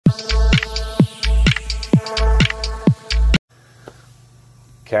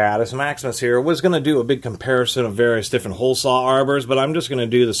Catus, Maximus here. Was going to do a big comparison of various different hole saw arbors, but I'm just going to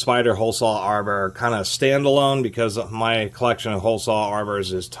do the Spyder hole saw arbor kind of standalone because my collection of hole saw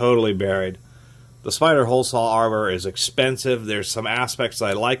arbors is totally buried. The Spyder hole saw arbor is expensive. There's some aspects that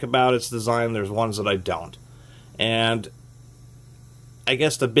I like about its design. There's ones that I don't. And I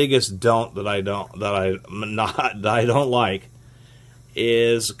guess the biggest don't that I don't like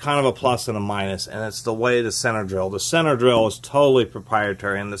is kind of a plus and a minus, and it's the way the center drill. The center drill is totally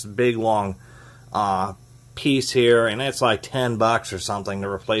proprietary in this big long piece here, and it's like $10 or something to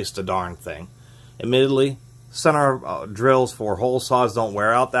replace the darn thing. Admittedly, center drills for hole saws don't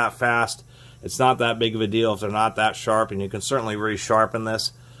wear out that fast. It's not that big of a deal if they're not that sharp, and you can certainly resharpen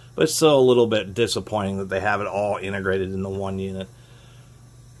this, but it's still a little bit disappointing that they have it all integrated into one unit.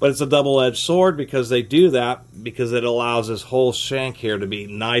 But it's a double-edged sword because they do that because it allows this whole shank here to be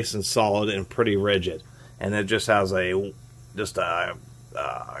nice and solid and pretty rigid. And it just has a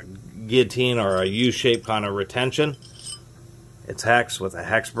guillotine or a U-shaped kind of retention. It's hex with a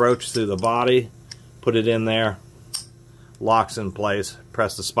hex brooch through the body. Put it in there. Locks in place.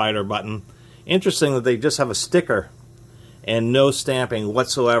 Press the Spyder button. Interesting that they just have a sticker and no stamping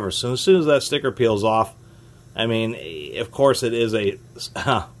whatsoever. So as soon as that sticker peels off, I mean, of course it is a,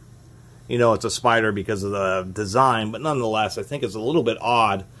 you know, it's a Spyder because of the design, but nonetheless, I think it's a little bit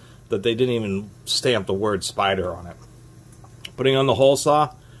odd that they didn't even stamp the word Spyder on it. Putting on the hole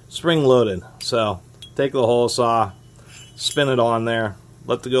saw, spring loaded. So, take the hole saw, spin it on there,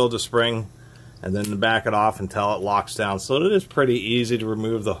 let go of the spring, and then back it off until it locks down. So it is pretty easy to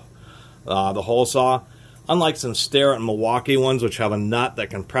remove the hole saw. Unlike some Stare and Milwaukee ones, which have a nut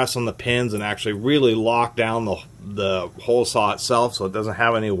that can press on the pins and actually really lock down the hole saw itself so it doesn't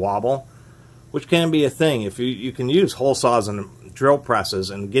have any wobble, which can be a thing. If you can use hole saws and drill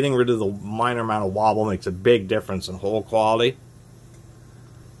presses, and getting rid of the minor amount of wobble makes a big difference in hole quality.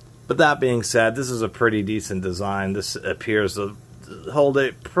 But that being said, this is a pretty decent design. This appears to hold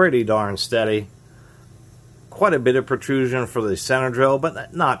it pretty darn steady. Quite a bit of protrusion for the center drill,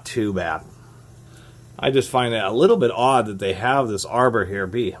 but not too bad. I just find it a little bit odd that they have this arbor here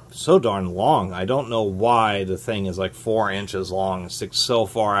be so darn long. I don't know why the thing is like 4 inches long and sticks so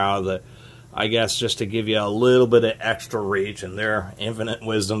far out of the, I guess just to give you a little bit of extra reach. In their infinite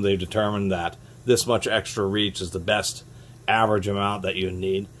wisdom, they've determined that this much extra reach is the best average amount that you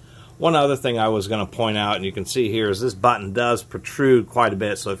need. One other thing I was going to point out, and you can see here, is this button does protrude quite a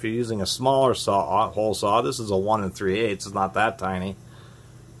bit. So if you're using a smaller hole saw, this is a 1 3/8, it's not that tiny.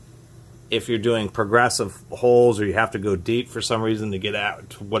 If you're doing progressive holes or you have to go deep for some reason to get out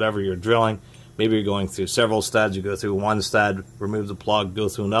to whatever you're drilling, maybe you're going through several studs, you go through one stud, remove the plug, go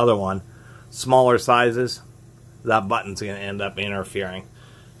through another one. Smaller sizes, that button's going to end up interfering.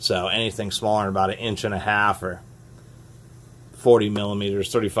 So anything smaller than about 1.5 inches or 40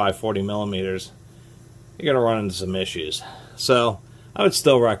 millimeters, 35, 40 millimeters, you're going to run into some issues. So I would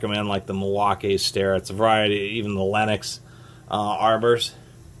still recommend like the Milwaukee Stare. It's a variety, even the Lennox arbors,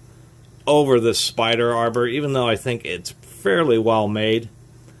 over this Spyder arbor, even though I think it's fairly well made.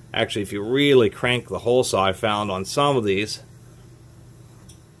 Actually, if you really crank the hole saw, I found on some of these,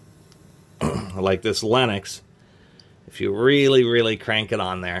 like this Lennox, if you really crank it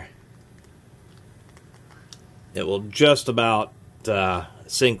on there, it will just about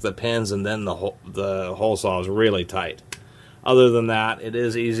sink the pins, and then the hole saw is really tight. Other than that, it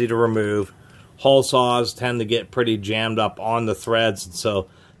is easy to remove. Hole saws tend to get pretty jammed up on the threads, and so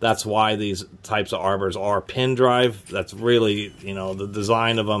that's why these types of arbors are pin drive. That's really, you know, the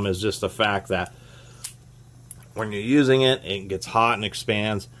design of them is just the fact that when you're using it, it gets hot and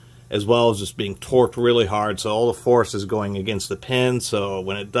expands, as well as just being torqued really hard. So all the force is going against the pin. So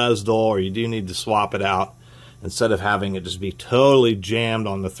when it does dull, or you do need to swap it out, instead of having it just be totally jammed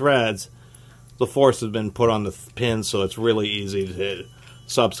on the threads, the force has been put on the pin, so it's really easy to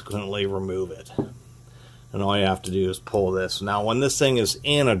subsequently remove it. And all you have to do is pull this. Now, when this thing is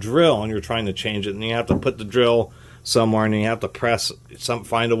in a drill and you're trying to change it, and you have to put the drill somewhere, and you have to press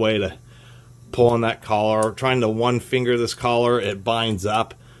find a way to pull on that collar. Trying to one finger this collar, it binds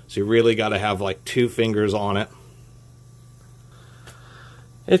up. So you really got to have like 2 fingers on it.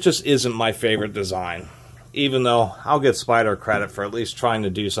 It just isn't my favorite design. Even though I'll give Spyder credit for at least trying to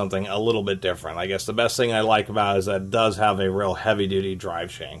do something a little bit different. I guess the best thing I like about it is that it does have a real heavy-duty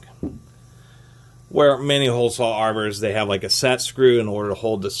drive shank. Where many hole saw arbors, they have like a set screw in order to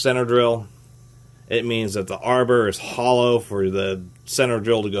hold the center drill. It means that the arbor is hollow for the center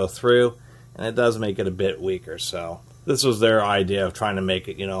drill to go through, and it does make it a bit weaker. So this was their idea of trying to make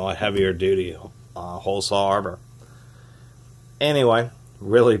it, you know, a heavier duty hole saw arbor. Anyway,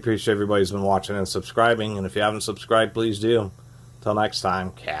 really appreciate everybody who's been watching and subscribing, and if you haven't subscribed, please do. Till next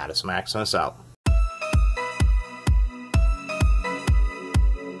time, Catus Maximus out.